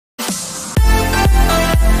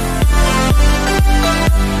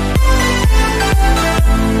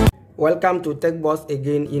Welcome to Tech Boss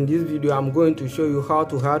again. In this video, I'm going to show you how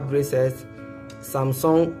to hard reset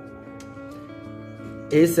Samsung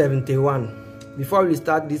A71. Before we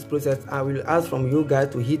start this process, I will ask from you guys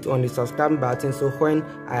to hit on the subscribe button so when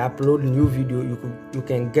I upload new video, you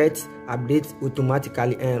can get updates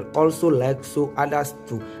automatically, and also like so others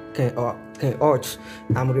to can watch.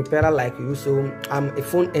 I'm a repairer like you, so I'm a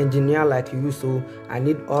phone engineer like you, so I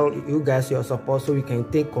need all you guys your support so we can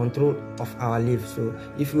take control of our life. So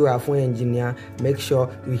if you are a phone engineer, make sure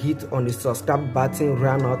you hit on the subscribe button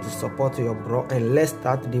right now to support your bro, and let's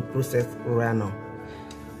start the process right now.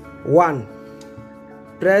 1.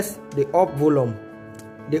 Press the up volume.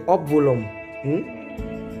 The up volume.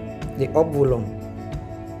 The up volume.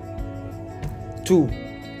 2.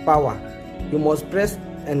 Power. You must press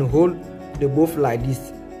and hold the both like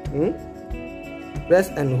this. Press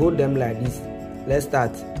and hold them like this. Let's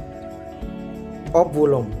start. Up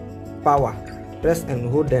volume, power. Press and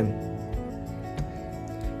hold them.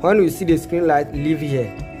 When you see the screen light, leave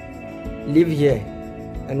here,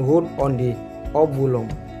 and hold on the up volume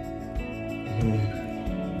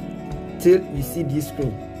till you see this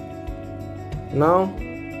screen. Now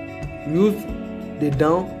use the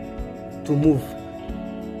down to move.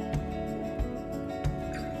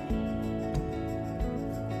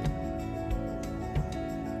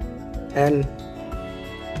 And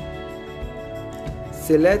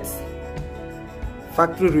select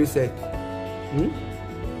factory reset.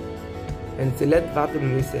 And select factory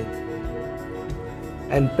reset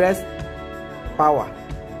and press power,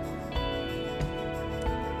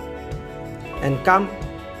 and come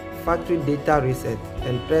factory data reset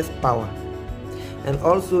and press power. And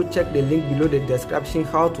also check the link below the description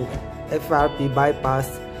how to FRP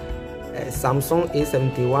bypass Samsung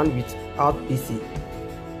A71 without PC.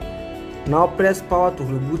 Now press power to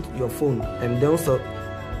reboot your phone, and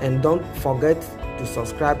don't forget to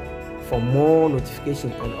subscribe for more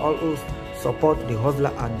notifications and also support the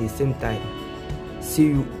hustler at the same time. See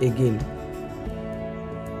you again.